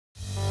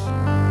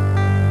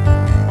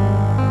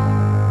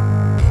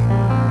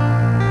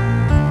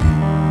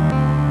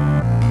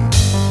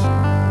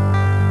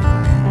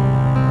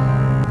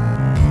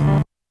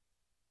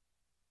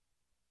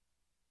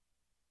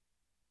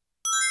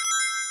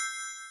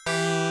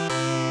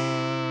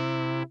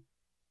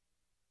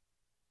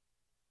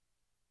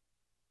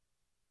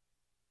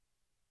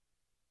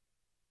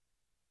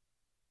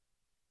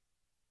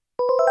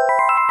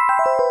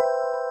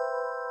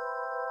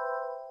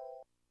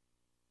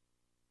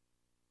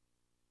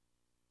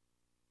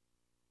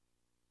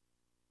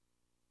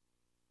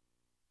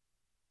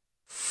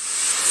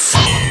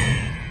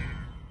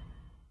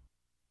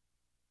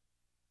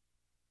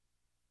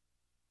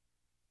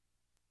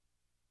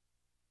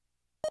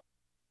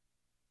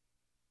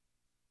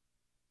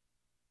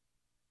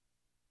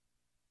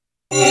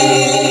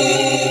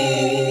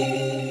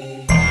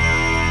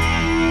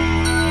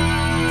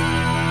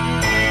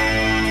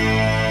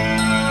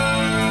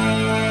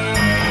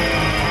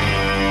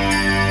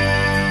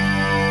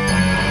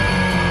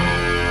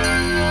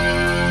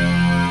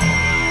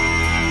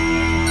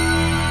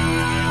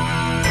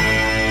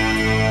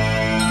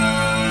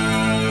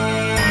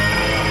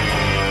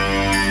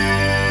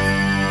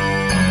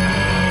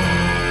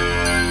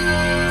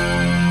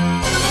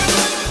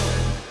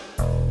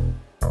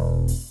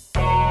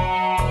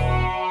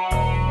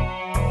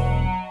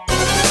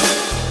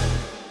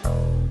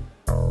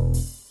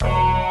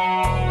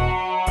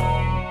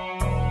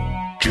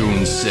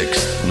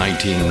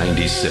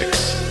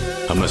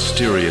1986, a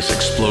mysterious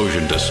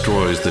explosion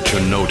destroys the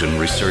Chernobyl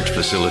research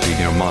facility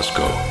near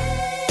Moscow.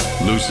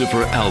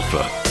 Lucifer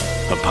Alpha,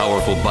 a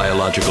powerful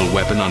biological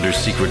weapon under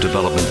secret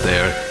development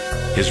there,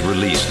 is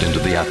released into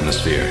the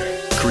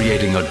atmosphere,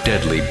 creating a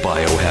deadly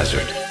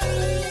biohazard.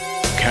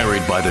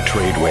 Carried by the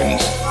trade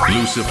winds,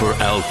 Lucifer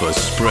Alpha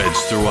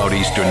spreads throughout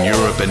Eastern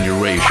Europe and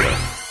Eurasia,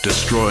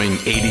 destroying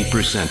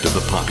 80% of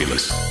the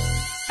populace.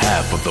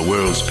 Half of the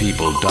world's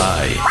people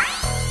die.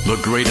 The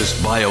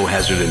greatest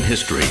biohazard in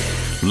history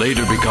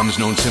later becomes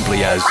known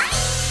simply as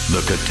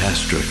the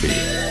catastrophe.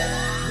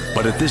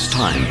 But at this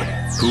time,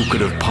 who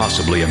could have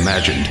possibly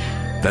imagined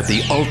that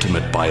the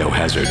ultimate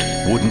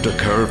biohazard wouldn't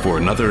occur for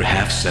another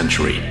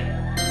half-century?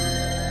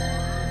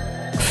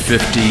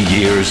 50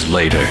 years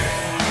later,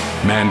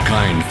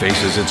 mankind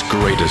faces its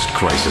greatest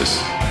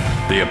crisis,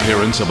 the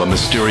appearance of a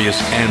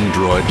mysterious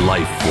android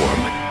life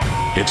form.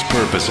 Its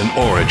purpose and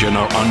origin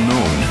are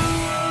unknown.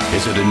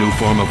 Is it a new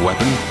form of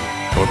weapon?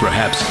 Or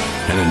perhaps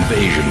an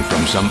invasion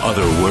from some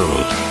other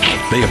world?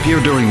 They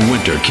appear during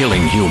winter,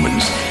 killing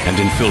humans and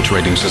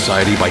infiltrating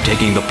society by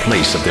taking the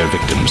place of their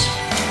victims.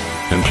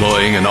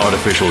 Employing an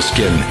artificial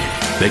skin,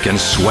 they can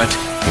sweat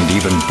and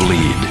even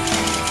bleed.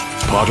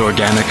 Part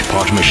organic,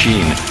 part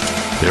machine,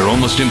 they're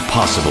almost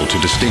impossible to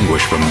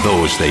distinguish from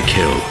those they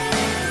kill.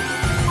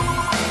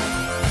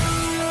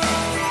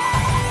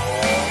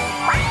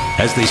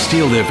 As they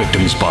steal their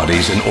victims'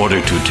 bodies in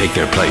order to take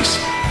their place,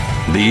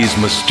 these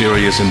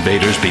mysterious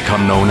invaders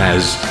become known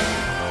as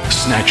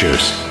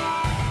Snatchers.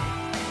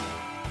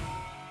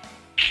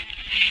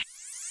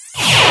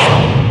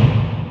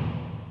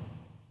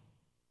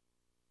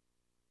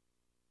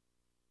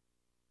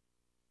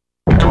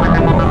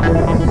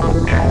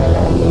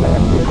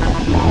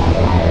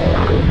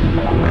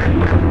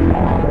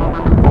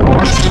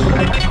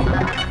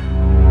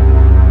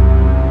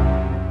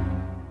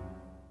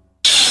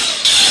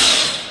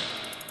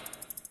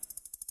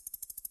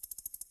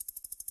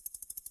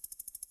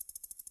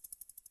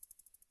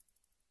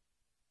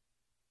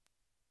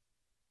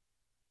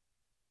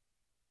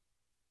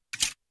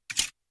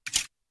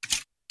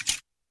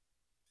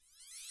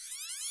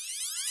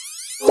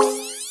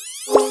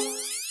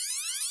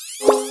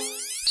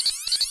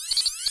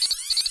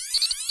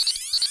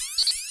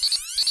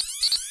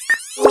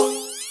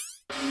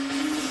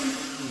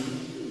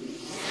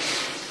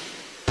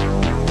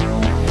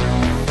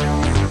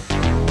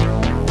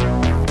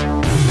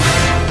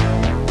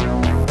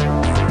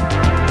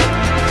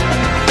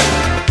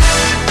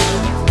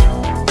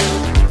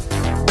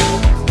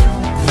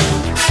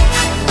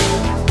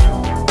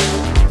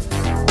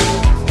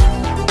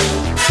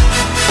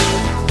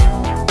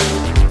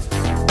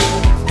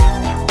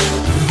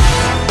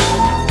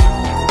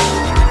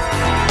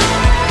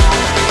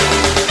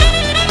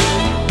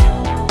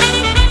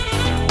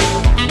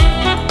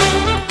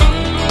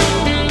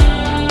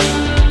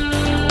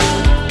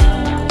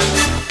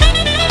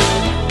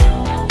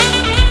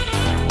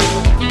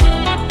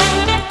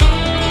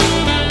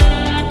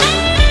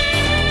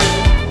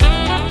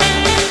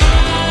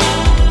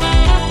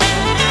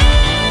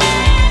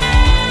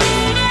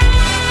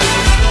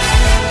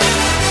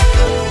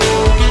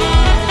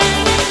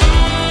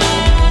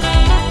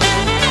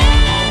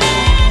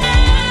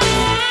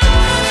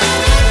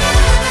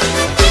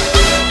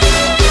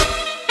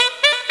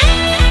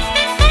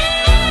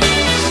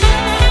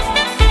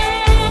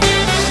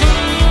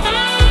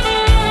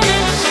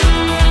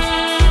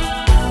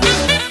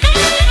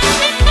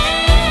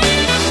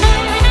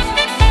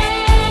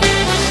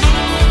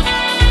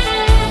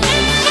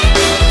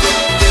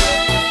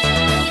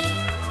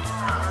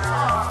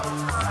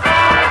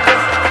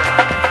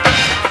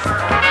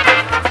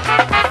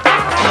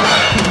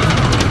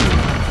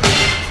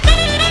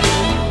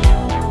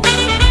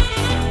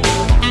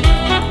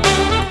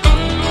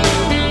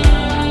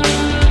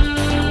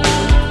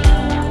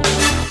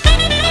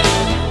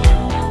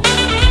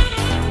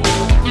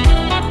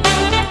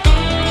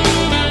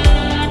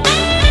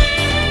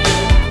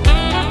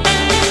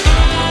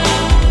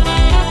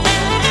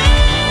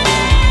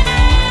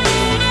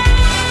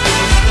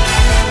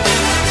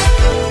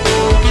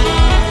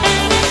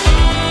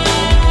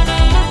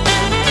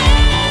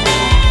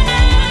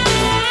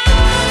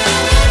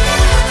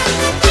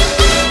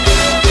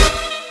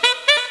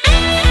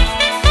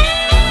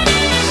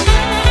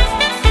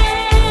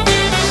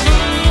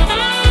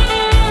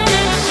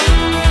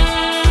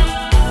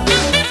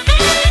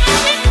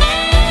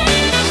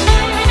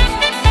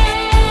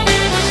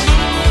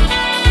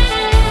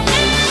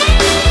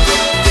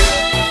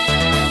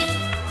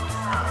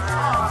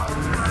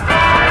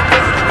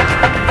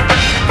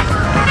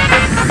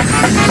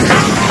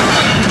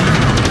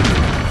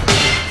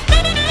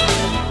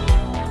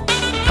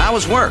 How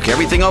was work?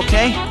 Everything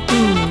okay?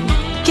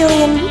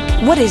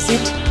 Gillian, what is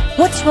it?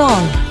 What's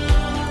wrong?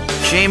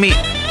 Jamie,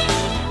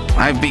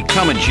 I've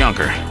become a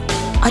junker.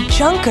 A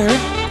junker?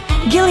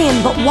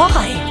 Gillian, but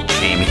why?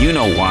 Jamie, you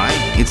know why.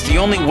 It's the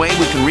only way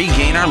we can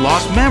regain our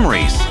lost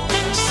memories.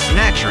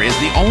 Snatcher is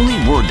the only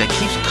word that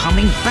keeps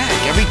coming back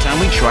every time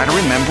we try to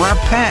remember our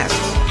past.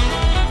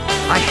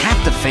 I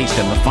have to face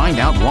them to find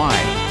out why.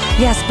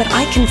 Yes, but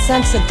I can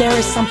sense that there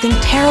is something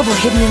terrible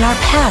hidden in our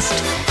past.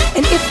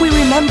 And if we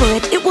remember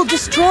it, it will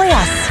destroy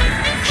us.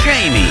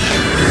 Jamie!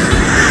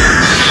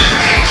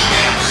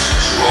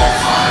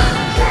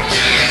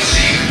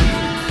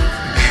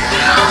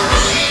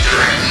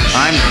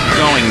 I'm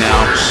going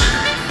now.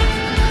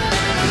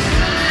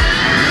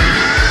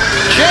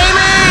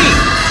 Jamie!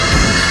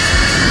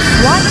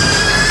 What?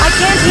 I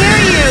can't hear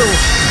you!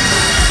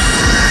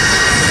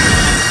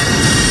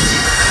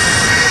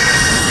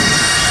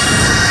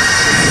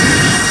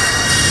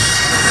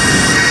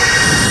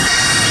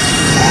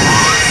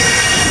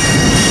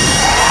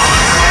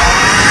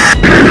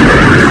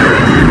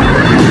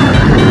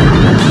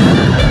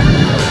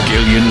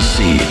 Gillian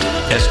Seed,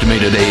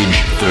 estimated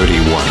age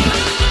 31.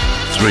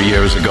 3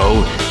 years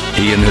ago,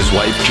 he and his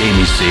wife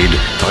Jamie Seed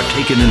are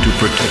taken into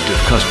protective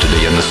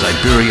custody in the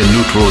Siberian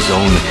Neutral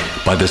Zone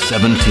by the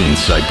 17th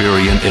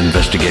Siberian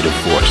Investigative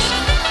Force.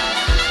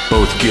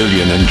 Both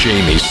Gillian and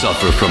Jamie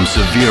suffer from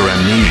severe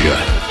amnesia.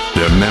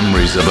 Their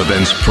memories of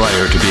events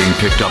prior to being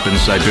picked up in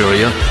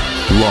Siberia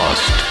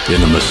lost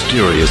in a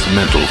mysterious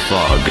mental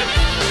fog.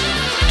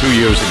 2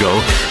 years ago,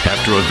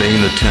 after a vain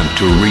attempt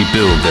to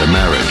rebuild their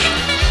marriage,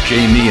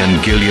 Jamie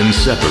and Gillian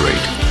separate.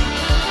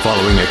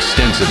 Following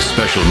extensive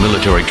special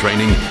military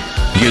training,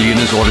 Gillian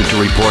is ordered to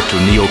report to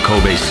Neo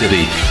Kobe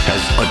City as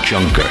a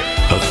junker,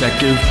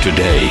 effective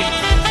today.